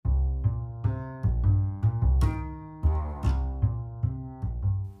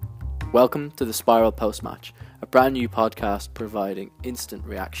Welcome to the Spiral Post-Match, a brand new podcast providing instant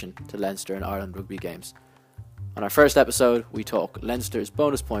reaction to Leinster and Ireland rugby games. On our first episode, we talk Leinster's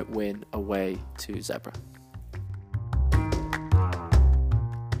bonus point win away to Zebre.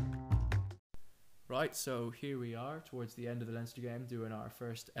 Right, so here we are towards the end of the Leinster game doing our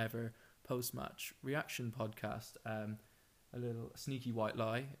first ever post-match reaction podcast. A little sneaky white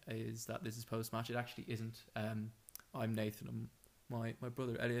lie is that this is post-match. It actually isn't. I'm Nathan. I'm my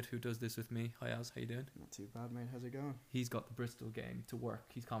brother Elliot, who does this with me. Hi Az, how you doing? Not too bad, mate. How's it going? He's got the Bristol game to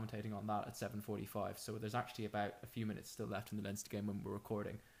work. He's commentating on that at 7:45. So there's actually about a few minutes still left in the Leinster game when we're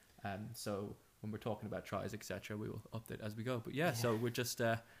recording. So when we're talking about tries, etc., we will update as we go. But yeah. So we're just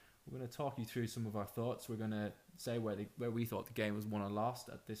we're going to talk you through some of our thoughts. We're going to say where we thought the game was won or lost.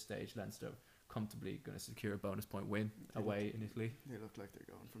 At this stage, Leinster comfortably going to secure a bonus point win away in Italy. They look like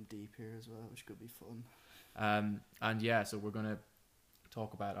they're going from deep here as well, which could be fun. And yeah, so we're going to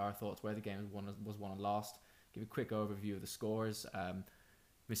talk about our thoughts where the game was won and lost, give a quick overview of the scores.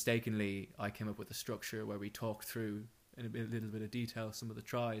 Mistakenly, I came up with a structure where we talked through in a little bit of detail some of the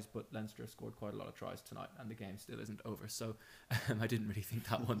tries, but Leinster scored quite a lot of tries tonight and the game still isn't over, so I didn't really think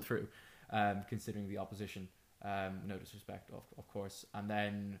that one through, considering the opposition. No disrespect, of course. And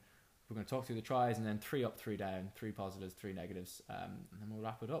then we're going to talk through the tries, and then 3 up, 3 down, 3 positives, 3 negatives, and then we'll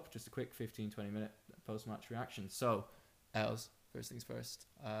wrap it up. Just a quick 15-20 minute post-match reaction. So, Els, first things first.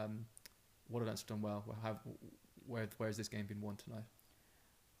 What have Leinster done well? Where's this game been won tonight?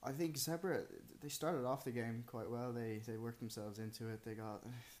 I think Zebre, they started off the game quite well. They worked themselves into it. They got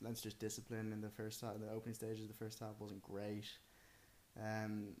Leinster's discipline in the first half. The opening stages of the first half wasn't great.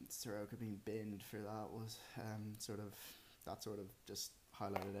 Soroka being binned for that was sort of just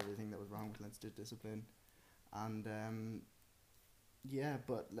highlighted everything that was wrong with Leinster's discipline. And yeah,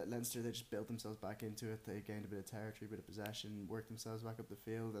 but Leinster, they just built themselves back into it. They gained a bit of territory, a bit of possession, worked themselves back up the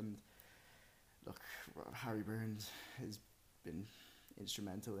field. And look, Harry Burns has been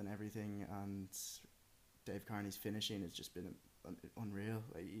instrumental in everything, and Dave Carney's finishing has just been unreal.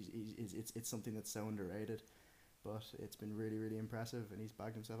 Like it's something that's so underrated, but it's been really, really impressive, and he's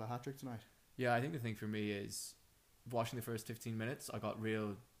bagged himself a hat-trick tonight. Yeah, I think the thing for me is watching the first 15 minutes, I got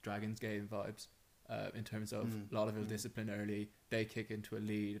real Dragons game vibes. In terms of a lot of ill discipline early, they kick into a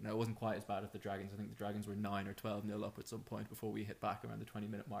lead. Now, it wasn't quite as bad as the Dragons. I think the Dragons were 9 or 12-0 up at some point before we hit back around the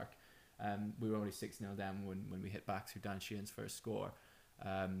 20-minute mark. We were only 6-0 down when we hit back through Dan Sheehan's first score.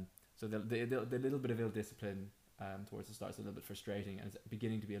 So the little bit of ill discipline towards the start is a little bit frustrating, and it's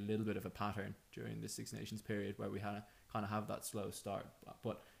beginning to be a little bit of a pattern during the Six Nations period where we kind of have that slow start.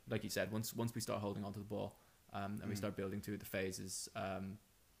 But like you said, once we start holding onto the ball and we start building through the phases,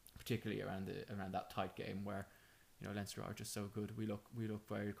 particularly around that tight game where, you know, Leinster are just so good. We look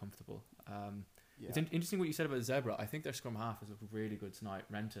very comfortable. It's interesting what you said about Zebre. I think their scrum half is really good tonight.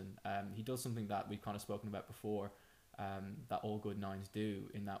 Renton, he does something that we've kind of spoken about before, that all good nines do,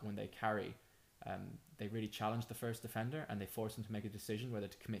 in that when they carry, they really challenge the first defender and they force him to make a decision whether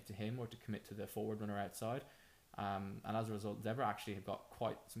to commit to him or to commit to the forward runner outside. And as a result, Zebre actually have got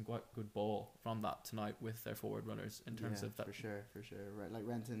quite good ball from that tonight with their forward runners in terms of that. For sure. Right, like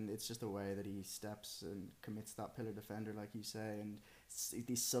Renton, it's just a way that he steps and commits that pillar defender, like you say, and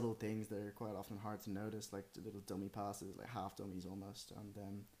these subtle things that are quite often hard to notice, like the little dummy passes, like half dummies almost, and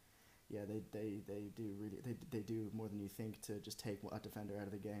they do more than you think to just take a defender out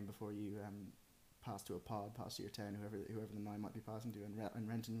of the game before you pass to a pod, pass to your 10, whoever the 9 might be passing to, and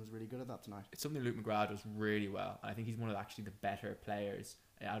Renton was really good at that tonight. It's something Luke McGrath does really well. I think he's one of actually the better players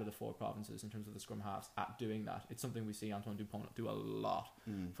out of the 4 provinces in terms of the scrum halves at doing that. It's something we see Antoine Dupont do a lot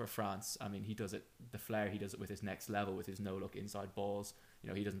for France. I mean, he does it, the flair, he does it with his next level, with his no-look inside balls. You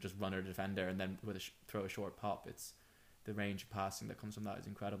know, he doesn't just run at a defender and then throw a short pop. It's the range of passing that comes from that is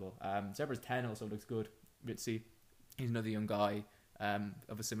incredible. Zebre's 10 also looks good. Ritzy, he's another young guy,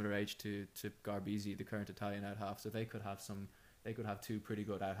 of a similar age to Garbisi, the current Italian out half. So they could have 2 pretty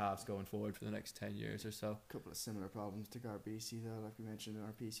good out halves going forward for the next 10 years or so. A couple of similar problems to Garbisi though, like we mentioned in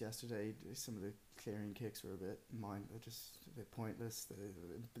our piece yesterday. Some of the clearing kicks were a bit pointless.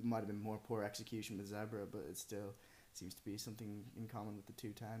 It might have been more poor execution with Zebre, but it still seems to be something in common with the 2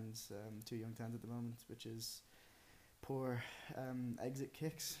 young 10s at the moment, which is poor exit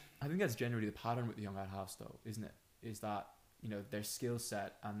kicks. I think that's generally the pattern with the young out halves though, isn't it? Is that, you know, their skill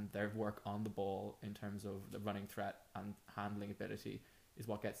set and their work on the ball in terms of the running threat and handling ability is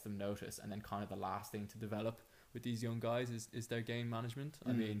what gets them noticed, and then kind of the last thing to develop with these young guys is their game management.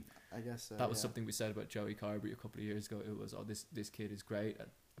 I mean, I guess so, that was something we said about Joey Carberry a couple of years ago. It was, this kid is great at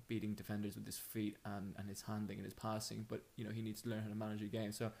beating defenders with his feet and his handling and his passing, but you know, he needs to learn how to manage a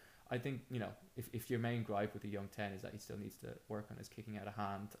game. So I think, you know, if your main gripe with the young 10 is that he still needs to work on his kicking out of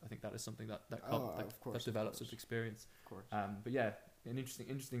hand, I think that is something that develops with experience. Of course. But yeah,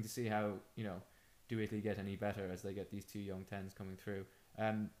 interesting to see how, you know, do Italy get any better as they get these two young 10s coming through.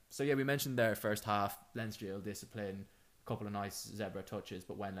 So yeah, we mentioned their first half, Leinster ill discipline, a couple of nice Zebre touches,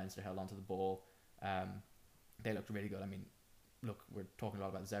 but when Leinster held onto the ball, they looked really good. I mean, look, we're talking a lot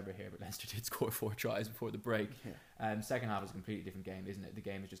about Zebre here, but Leinster did score 4 tries before the break. Yeah. Second half is a completely different game, isn't it? The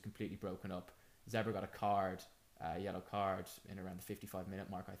game is just completely broken up. Zebre got a yellow card in around the 55-minute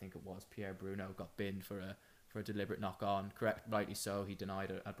mark, I think it was. Pierre Bruno got binned for a deliberate knock on. Rightly so. He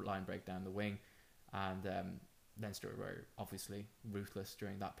denied a line break down the wing, and Leinster were obviously ruthless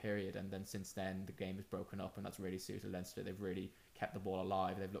during that period. And then since then, the game is broken up, and that's really suited Leinster. They've really kept the ball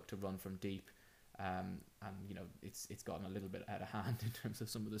alive. They've looked to run from deep. And you know, it's gotten a little bit out of hand in terms of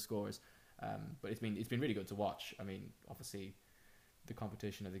some of the scores, but it's been really good to watch. I mean, obviously the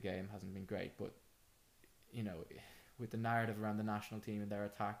competition of the game hasn't been great, but you know, with the narrative around the national team and their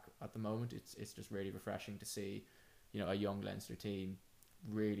attack at the moment, it's just really refreshing to see, you know, a young Leinster team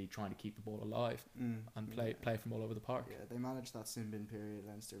really trying to keep the ball alive and play from all over the park. Yeah, they managed that sin bin period,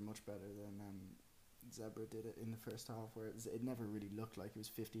 Leinster, much better than Zebre did it in the first half, where it never really looked like it was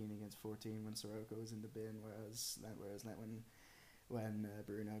 15 against 14 when Soroka was in the bin, whereas when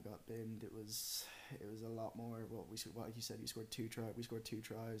Bruno got binned, it was a lot more. What you said, we scored 2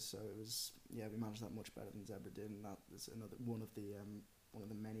 tries, so it was, yeah, we managed that much better than Zebre did, and that is another one of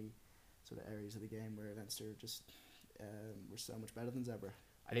the many sort of areas of the game where Leinster just were so much better than Zebre.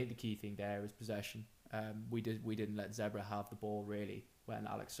 I think the key thing there is possession. We didn't let Zebre have the ball really when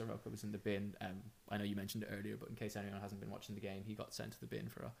Alex Soroka was in the bin. I know you mentioned it earlier, but in case anyone hasn't been watching the game, he got sent to the bin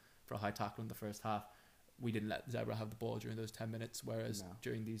for a high tackle in the first half. We didn't let Zebre have the ball during those 10 minutes, whereas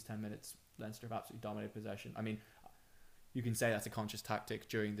during these 10 minutes, Leinster have absolutely dominated possession. I mean, you can say that's a conscious tactic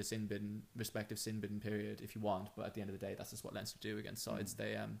during the respective sin bin period if you want, but at the end of the day, that's just what Leinster do against sides.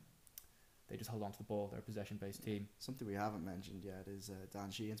 They just hold on to the ball. They're a possession-based team. Something we haven't mentioned yet is Dan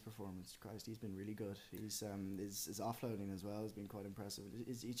Sheehan's performance. Christ, he's been really good. He's his offloading as well has been quite impressive.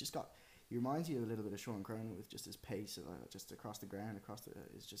 He's just got. He reminds you a little bit of Sean Cronin with just his pace, just across the ground,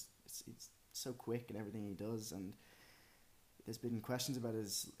 it's so quick in everything he does. And there's been questions about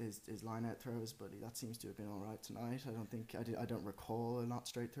his line-out throws, but that seems to have been all right tonight. I don't recall a not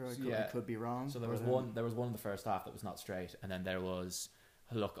straight throw. I could be wrong. So there was one in the first half that was not straight, and then there was.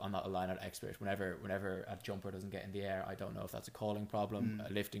 Look, I'm not a line-out expert. Whenever a jumper doesn't get in the air, I don't know if that's a calling problem,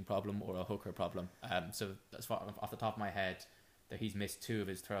 a lifting problem, or a hooker problem. So as far off the top of my head, that he's missed 2 of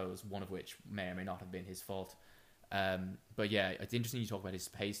his throws, one of which may or may not have been his fault. But yeah, it's interesting you talk about his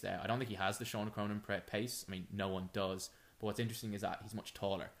pace there. I don't think he has the Sean Cronin pace. I mean, no one does. But what's interesting is that he's much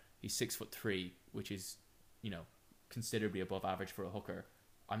taller. He's 6'3", which is, you know, considerably above average for a hooker.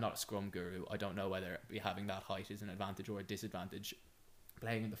 I'm not a scrum guru. I don't know whether having that height is an advantage or a disadvantage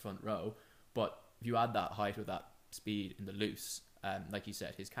playing in the front row, but if you add that height with that speed in the loose, like you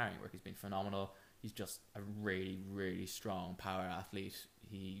said, his carrying work has been phenomenal. He's just a really, really strong power athlete.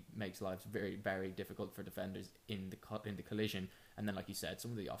 He makes lives very, very difficult for defenders in the collision. And then, like you said,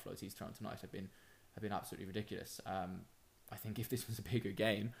 some of the offloads he's thrown tonight have been absolutely ridiculous. I think if this was a bigger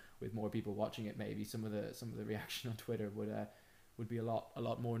game with more people watching it, maybe some of the reaction on Twitter would be a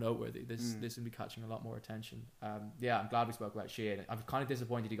lot more noteworthy. This would be catching a lot more attention. I'm glad we spoke about Sheehan. I'm kind of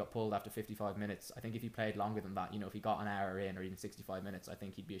disappointed he got pulled after 55 minutes. I think if he played longer than that, you know, if he got an hour in or even 65 minutes, I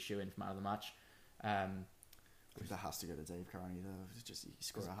think he'd be a shoo-in for man of the match. That has to go to Dave Carney though. It's just he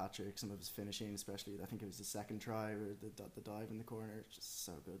scored a hat trick. Some of his finishing, especially I think it was the second try or the dive in the corner. It's just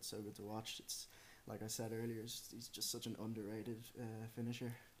so good to watch. It's like I said earlier, he's just such an underrated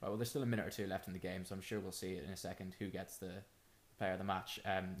finisher. Right, well, there's still a minute or two left in the game, so I'm sure we'll see it in a second who gets the player of the match.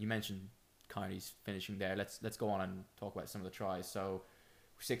 You mentioned Carney's finishing there. Let's go on and talk about some of the tries. So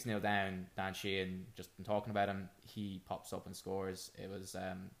 6-0 down, Dan Sheehan, just been talking about him, he pops up and scores. It was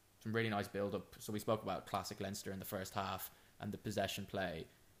some really nice build up. So we spoke about classic Leinster in the first half and the possession play.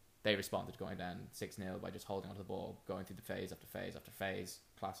 They responded going down 6-0 by just holding onto the ball, going through the phase after phase after phase.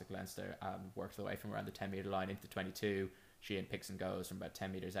 Classic Leinster, works their way from around the 10 metre line into the 22. Sheehan picks and goes from about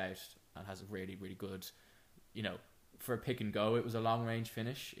 10 metres out and has a really, really good, you know, for a pick and go, it was a long range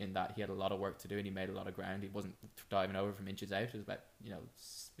finish in that he had a lot of work to do and he made a lot of ground. He wasn't diving over from inches out. It was about, you know,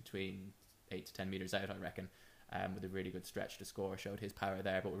 between 8 to 10 metres out, I reckon, with a really good stretch to score. Showed his power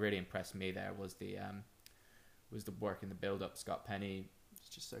there. But what really impressed me there was the work in the build up. Scott Penny, it's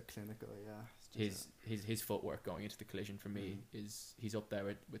just so clinical. Yeah, his footwork going into the collision for me is he's up there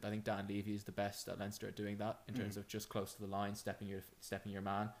with I think Dan Levy is the best at Leinster at doing that in terms of just close to the line, stepping your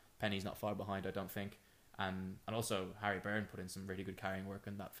man. Penny's not far behind, I don't think. And also Harry Byrne put in some really good carrying work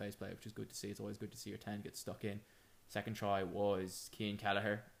on that phase play, which is good to see. It's always good to see your 10 get stuck in. Second try was Cian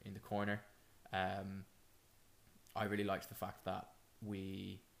Kelleher in the corner. I really liked the fact that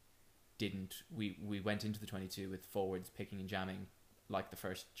we went into the 22 with forwards picking and jamming like the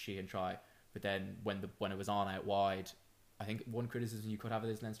first Sheehan try, but then when it was on out wide, I think one criticism you could have of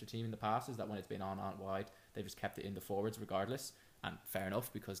this Leinster team in the past is that when it's been on out wide, they've just kept it in the forwards regardless, and fair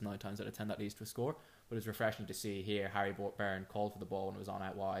enough, because 9 times out of 10 that leads to a score. But it's refreshing to see here Harry Byrne called for the ball when it was on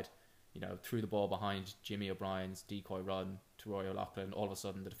out wide, threw the ball behind Jimmy O'Brien's decoy run to Rory O'Loughlin. All of a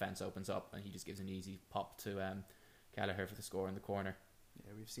sudden the defence opens up and he just gives an easy pop to Kelleher for the score in the corner.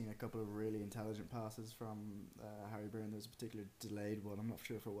 Yeah, we've seen a couple of really intelligent passes from Harry Byrne. There was a particular delayed one. I'm not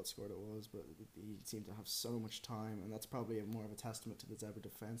sure for what score it was, but he seemed to have so much time, and that's probably more of a testament to the Zebre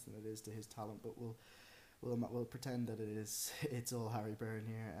defence than it is to his talent. But we'll pretend that it's all Harry Byrne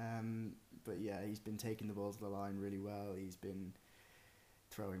here. But yeah, he's been taking the ball to the line really well. He's been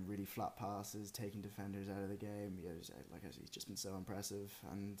throwing really flat passes, taking defenders out of the game. Yeah, he's just been so impressive,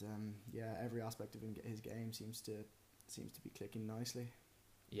 and every aspect of his game seems to be clicking nicely.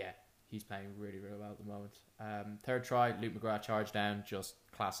 Yeah, he's playing really, really well at the moment. Third try, Luke McGrath charge down, just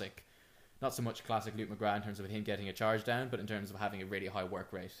classic. Not so much classic Luke McGrath in terms of him getting a charge down, but in terms of having a really high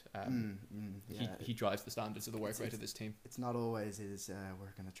work rate. He drives the standards of the work rate of this team. It's not always his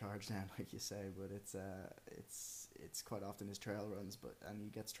work on a charge down, like you say, but it's quite often his trail runs, and he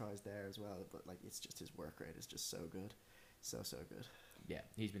gets tries there as well. But it's just his work rate is just so good, so good. Yeah,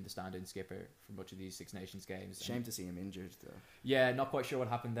 he's been the stand-in skipper for much of these Six Nations games. Shame to see him injured, though. Yeah, not quite sure what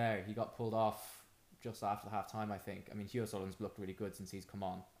happened there. He got pulled off just after the half-time, I think. I mean, Hugh O'Sullivan's looked really good since he's come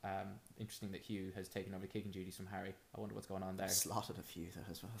on. Interesting that Hugh has taken over kicking duties from Harry. I wonder what's going on there. Slotted a few, though,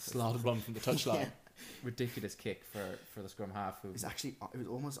 as well. Slotted one from the touchline. Yeah. Ridiculous kick for the scrum half. It was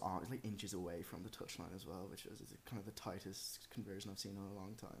almost on. It was like inches away from the touchline as well, which was kind of the tightest conversion I've seen in a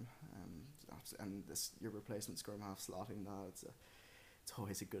long time. And your replacement scrum half slotting that, it's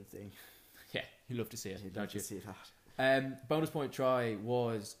always a good thing. Yeah, you love to see it, don't you? See that. Bonus point try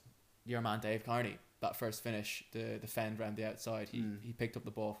was your man Dave Carney. That first finish, the fend round the outside, he picked up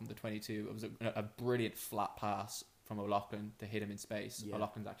the ball from the 22. It was a brilliant flat pass from O'Loughlin to hit him in space. Yeah.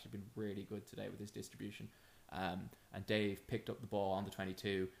 O'Loughlin's actually been really good today with his distribution. And Dave picked up the ball on the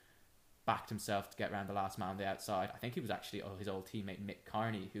 22, backed himself to get around the last man on the outside. I think he was actually his old teammate Mick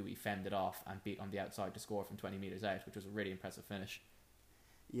Carney who he fended off and beat on the outside to score from 20 metres out, which was a really impressive finish.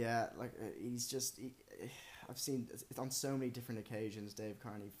 Yeah, I've seen it on so many different occasions, Dave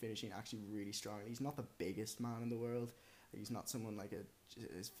Carney finishing actually really strong. He's not the biggest man in the world. He's not someone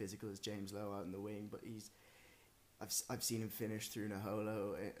as physical as James Lowe out in the wing, but I've seen him finish through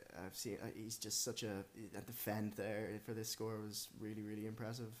Naholo. He's just such a defend there for this score was really, really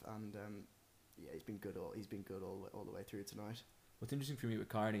impressive, and he's been good all the way through tonight. What's interesting for me with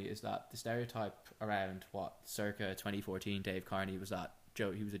Carney is that the stereotype around circa 2014 Dave Carney was that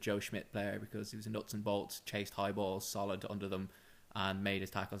he was a Joe Schmidt player because he was a nuts and bolts, chased high balls, solid under them, and made his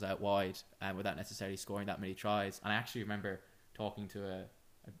tackles out wide, without necessarily scoring that many tries. And I actually remember talking to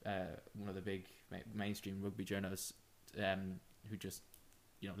one of the big mainstream rugby journalists who just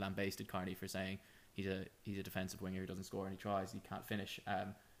lambasted Carney for saying he's a defensive winger who doesn't score any tries, he can't finish.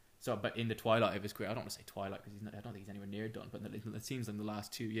 But in the twilight of his career, I don't want to say twilight because I don't think he's anywhere near done, but it seems in the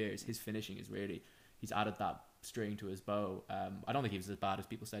last 2 years his finishing is really, he's added that string to his bow. I don't think he was as bad as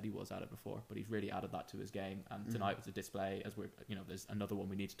people said he was at it before, but he's really added that to his game, and tonight was a display, as there's another one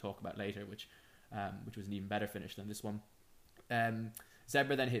we need to talk about later, which was an even better finish than this one.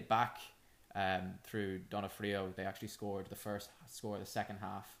 Zebre then hit back through Donofrio. They actually scored the first score of the second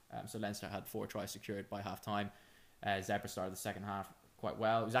half, so Leinster had 4 tries secured by half time. Zebre started the second half quite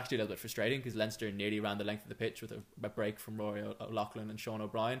well. It was actually a little bit frustrating because Leinster nearly ran the length of the pitch with a break from Rory O'Loughlin and Sean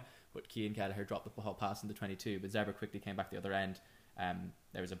O'Brien, but Cian Kelleher dropped the ball pass in the 22, but Zebre quickly came back the other end.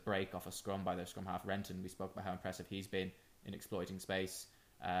 There was a break off a scrum by their scrum half Renton. We spoke about how impressive he's been in exploiting space.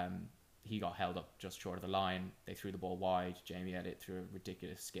 He got held up just short of the line. They threw the ball wide. Jamie Elliott threw a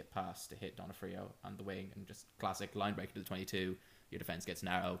ridiculous skip pass to hit Donofrio on the wing, and just classic line break to the 22. Your defence gets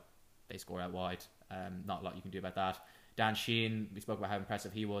narrow, they score out wide. Not a lot you can do about that. Dan Sheehan, we spoke about how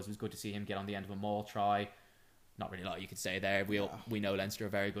impressive he was. It was good to see him get on the end of a maul try. Not really a lot you could say there. We know Leinster are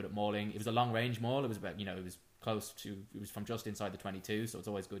very good at mauling. It was a long range maul. It was about, it was close to, it was from just inside the 22, so it's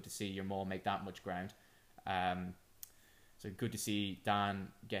always good to see your maul make that much ground. So good to see Dan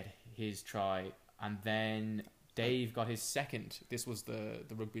get his try, and then Dave got his second. This was the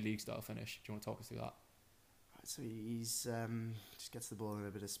rugby league style finish. Do you want to talk us through that? So he's just gets the ball in a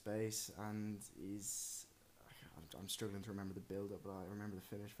bit of space, and I'm struggling to remember the build up, but I remember the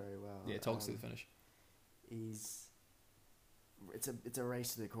finish very well. Yeah, talk us through the finish. it's a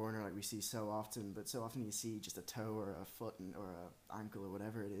race to the corner like we see so often, but so often you see just a toe or a foot or a ankle or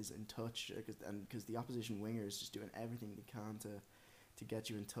whatever it is in touch, because the opposition winger is just doing everything they can to get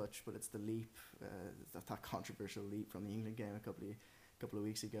you in touch. But it's the leap, that controversial leap from the England game a couple of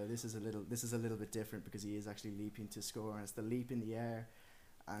weeks ago. This is a little bit different because he is actually leaping to score, and it's the leap in the air,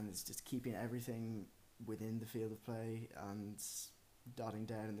 and it's just keeping everything within the field of play and dotting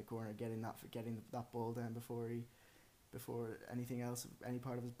down in the corner, getting that ball down before anything else, any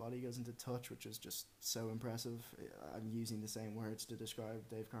part of his body goes into touch, which is just so impressive. I'm using the same words to describe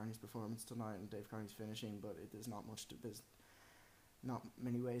Dave Kearney's performance tonight and Dave Kearney's finishing, but there's not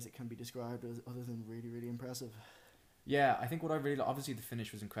many ways it can be described other than really, really impressive. Yeah, I think what I really... Obviously, the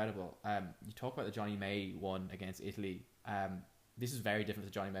finish was incredible. You talk about the Johnny May one against Italy. This is very different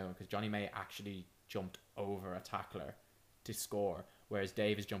to the Johnny May one because Johnny May actually jumped over a tackler to score, whereas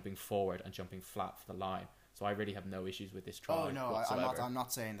Dave is jumping forward and jumping flat for the line. So I really have no issues with this try. Oh no, whatsoever. I'm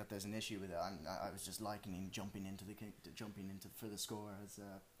not saying that there's an issue with it. I was just likening jumping into for the score as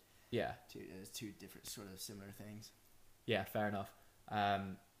two different sort of similar things. Yeah, fair enough.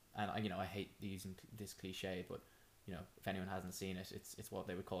 And I hate using this cliche, but if anyone hasn't seen it, it's what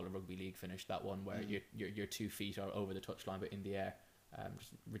they would call a rugby league finish. That one where your 2 feet are over the touchline but in the air.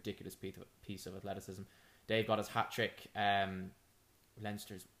 Just ridiculous piece of athleticism. Dave got his hat trick.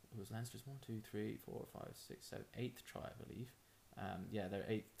 Leinster's 1, 2, 3, 4, 5, 6, 7, 8th try, I believe. Their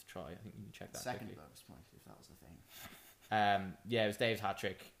 8th try. I think you can check that. Second quickly. lowest point, if that was the thing. It was Dave's hat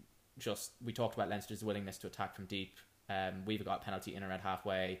trick. We talked about Leinster's willingness to attack from deep. We've got a penalty in around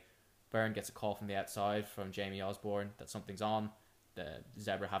halfway. Byrne gets a call from the outside from Jamie Osborne that something's on. The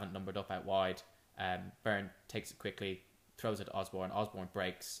Zebre haven't numbered up out wide. Byrne takes it quickly, throws it to Osborne. Osborne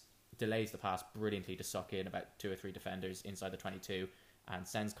breaks, delays the pass brilliantly to suck in about 2 or 3 defenders inside the 22 and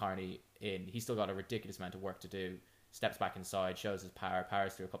sends Kearney in. He's still got a ridiculous amount of work to do. Steps back inside, shows his power,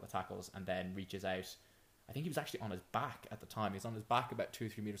 powers through a couple of tackles, and then reaches out. I think he was actually on his back at the time. He's on his back about 2 or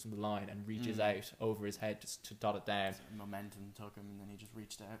 3 meters from the line and reaches out over his head just to dot it down. Momentum took him, and then he just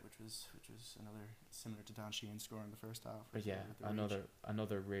reached out, which was another similar to Dan Sheehan's score in the first half. But yeah,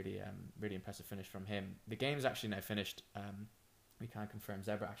 another really really impressive finish from him. The game is actually now finished. We can confirm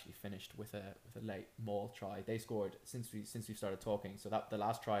Zebre actually finished with a late maul try. They scored since we started talking. So that the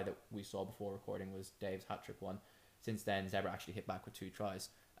last try that we saw before recording was Dave's hat trick one. Since then, Zebre actually hit back with 2 tries.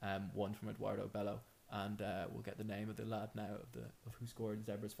 One from Eduardo Bello, and we'll get the name of the lad now of who scored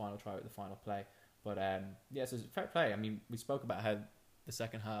Zebre's final try with the final play. But so it's fair play. I mean, we spoke about how the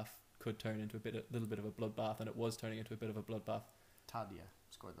second half could turn into a little bit of a bloodbath, and it was turning into a bit of a bloodbath. Tadia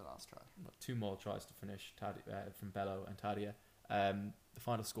scored the last try. 2 maul tries to finish from Bello and Tadia. The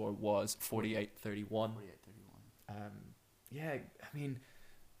final score was 48-31. 48-31. I mean,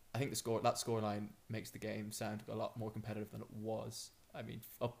 I think that scoreline makes the game sound a lot more competitive than it was. I mean,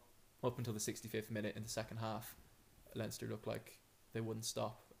 up until the 65th minute in the second half, Leinster looked like they wouldn't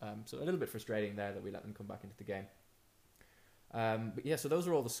stop. So a little bit frustrating there that we let them come back into the game. So those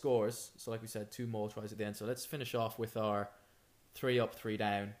are all the scores. So like we said, 2 maul tries at the end. So let's finish off with our 3 up, 3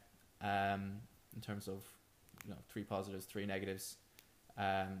 down. In terms of 3 positives, 3 negatives.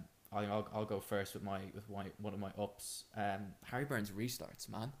 I'll go first with one of my ups. Harry Byrne's restarts,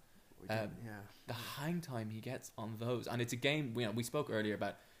 man. The hang time he gets on those, and it's a game. We spoke earlier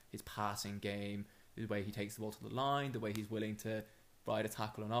about his passing game, the way he takes the ball to the line, the way he's willing to ride a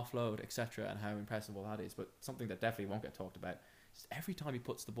tackle and offload, etc., and how impressive all that is. But something that definitely won't get talked about is every time he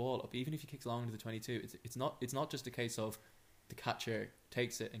puts the ball up, even if he kicks long to the 22, it's not just a case of the catcher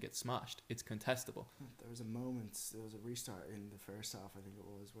takes it and gets smashed. It's contestable. There was a restart in the first half, I think it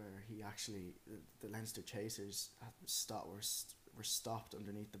was, where he actually, the Leinster chasers were stopped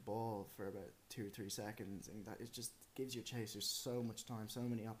underneath the ball for about 2 or 3 seconds, and that it just gives your chasers so much time, so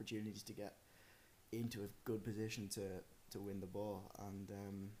many opportunities to get into a good position to win the ball, and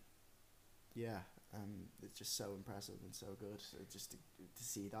it's just so impressive and so good. Just to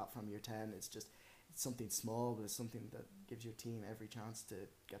see that from your 10, it's something small, but it's something that gives your team every chance to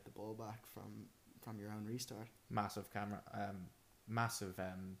get the ball back from your own restart. Massive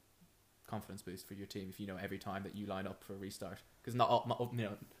confidence boost for your team if you know every time that you line up for a restart, because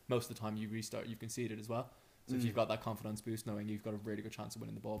most of the time you restart, you've conceded as well. So if you've got that confidence boost, knowing you've got a really good chance of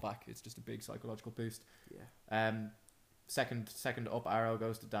winning the ball back, it's just a big psychological boost. Yeah. Second up arrow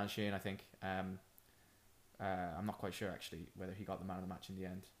goes to Dan Sheehan, I think. I'm not quite sure actually whether he got the man of the match in the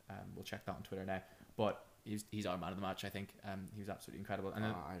end. We'll check that on Twitter now. But he's our man of the match, I think. He was absolutely incredible. And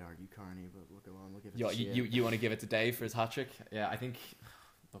I'd argue Kearney, but we'll go on. We'll give it to you want to give it to Dave for his hat trick? Yeah, I think.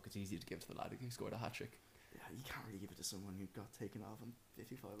 Look, it's easy to give it to the lad who scored a hat trick. you can't really give it to someone who got taken off on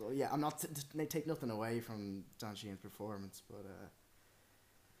 55. Well, yeah, I'm not they take nothing away from Dan Sheehan's performance, but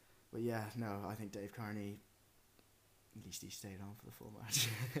yeah, no, I think Dave Kearney, at least he stayed on for the full match.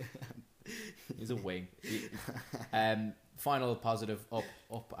 He's a wing. Final positive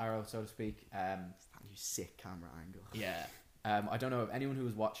up arrow, so to speak. That new sick camera angle. Yeah. I don't know if anyone who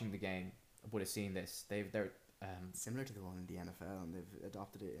was watching the game would have seen this. They're similar to the one in the NFL, and they've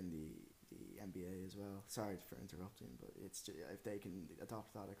adopted it in the NBA as well. Sorry for interrupting, but it's just, if they can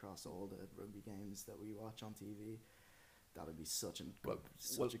adopt that across all the rugby games that we watch on TV, that would be such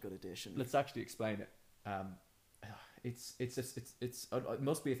a good addition. Let's actually explain it. It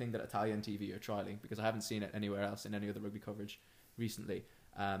must be a thing that Italian TV are trialing, because I haven't seen it anywhere else in any other rugby coverage recently.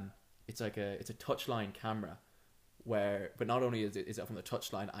 It's a touchline camera, but not only is it from the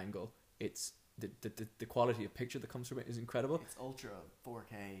touchline angle, it's the quality of picture that comes from it is incredible. It's ultra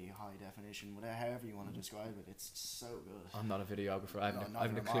 4K high definition, whatever, however you want to describe it. It's so good. I'm not a videographer. I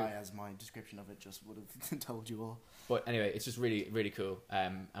haven't a clue. As my description of it just would have told you all. But anyway, it's just really, really cool.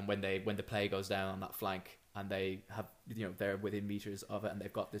 And when the play goes down on that flank, and they have, they're within meters of it, and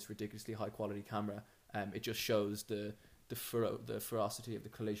they've got this ridiculously high quality camera, it just shows the ferocity of the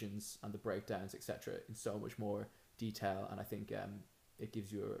collisions and the breakdowns, etc., in so much more detail. And I think it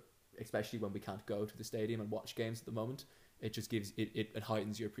gives you especially when we can't go to the stadium and watch games at the moment, it just gives it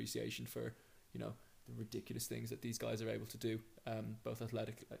heightens your appreciation for the ridiculous things that these guys are able to do, both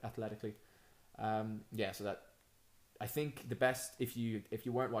athletically. So that, I think the best, if you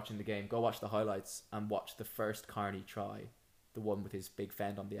weren't watching the game, go watch the highlights and watch the first Kearney try, the one with his big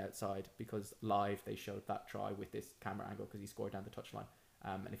fend on the outside, because live they showed that try with this camera angle because he scored down the touchline.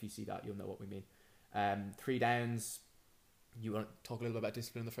 And if you see that, you'll know what we mean. 3 downs. You want to talk a little bit about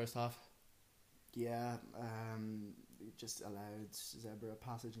discipline in the first half? Yeah, it just allowed Zebre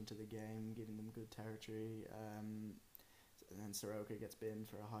passage into the game, giving them good territory. And then Soroka gets binned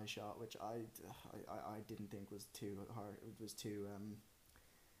for a high shot, which I didn't think was too hard. It was too.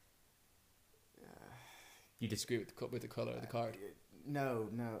 You disagree with the colour of the card? No.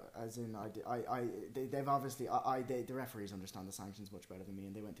 As in, they've obviously. The referees understand the sanctions much better than me,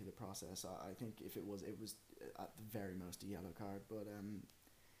 and they went through the process. I think if it was at the very most a yellow card, but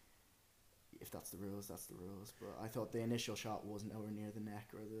if that's the rules, that's the rules. But I thought the initial shot wasn't nowhere near the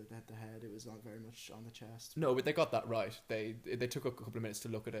neck or the head. It was very much on the chest. No, but they got that right. They took a couple of minutes to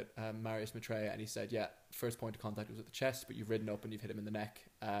look at it. Marius Maitreya, and he said, yeah, first point of contact was at the chest, but you've ridden up and you've hit him in the neck,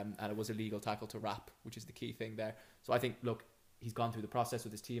 and it was a legal tackle to wrap, which is the key thing there. So I think, look, he's gone through the process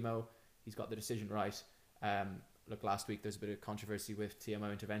with his TMO. He's got the decision right. Look, last week there's a bit of controversy with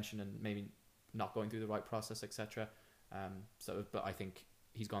TMO intervention and maybe not going through the right process, etc. But I think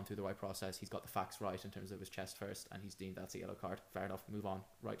he's gone through the right process. He's got the facts right in terms of his chest first, and he's deemed that's a yellow card. Fair enough. Move on.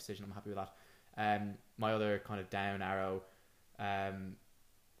 Right decision. I'm happy with that. My other kind of down arrow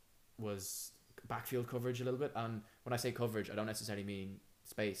was backfield coverage a little bit. And when I say coverage, I don't necessarily mean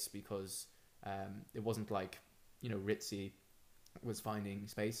space, because it wasn't like Ritzy was finding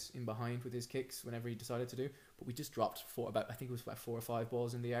space in behind with his kicks whenever he decided to do. But we just dropped 4 or 5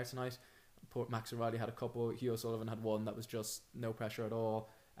 balls in the air tonight. Poor Max O'Reilly had a couple. Hugh O'Sullivan had one that was just no pressure at all.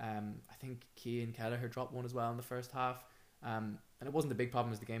 I think Cian Kelleher dropped one as well in the first half. And it wasn't a big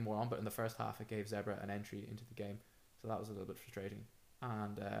problem as the game wore on, but in the first half it gave Zebre an entry into the game. So that was a little bit frustrating.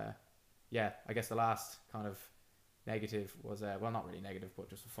 And I guess the last kind of negative was, not really negative, but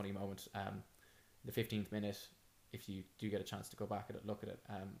just a funny moment. The 15th minute, if you do get a chance to go back and look at it,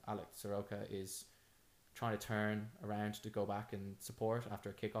 Alex Soroka is trying to turn around to go back and support after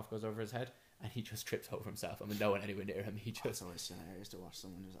a kickoff goes over his head, and he just trips over himself. I mean, no one anywhere near him. It's always hilarious to watch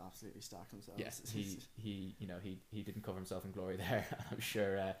someone who's absolutely stacked themselves. Yes, he didn't cover himself in glory there. I'm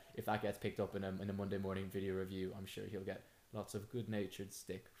sure if that gets picked up in a Monday morning video review, I'm sure he'll get lots of good-natured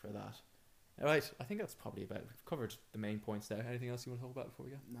stick for that. All right, I think that's probably about it. We've covered the main points there. Anything else you want to talk about before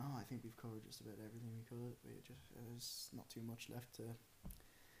we go? No, I think we've covered just about everything we could. There's not too much left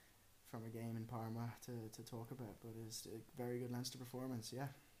from a game in Parma to talk about, but it's a very good Leinster performance.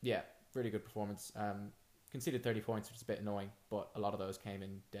 Yeah, really good performance. Conceded 30 points, which is a bit annoying, but a lot of those came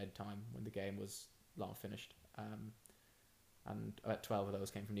in dead time when the game was long finished, and 12 of those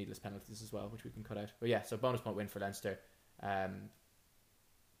came from needless penalties as well, which we can cut out. But yeah, so bonus point win for Leinster.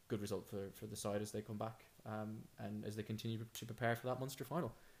 Good result for the side as they come back, and as they continue to prepare for that Munster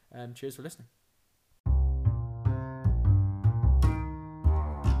final. Cheers for listening.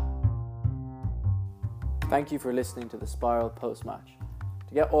 Thank you for listening to the Spiral post-match.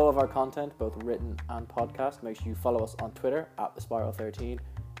 To get all of our content, both written and podcast, make sure you follow us on Twitter @thespiral13,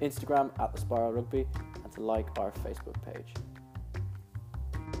 Instagram @thespiralrugby, and to like our Facebook page.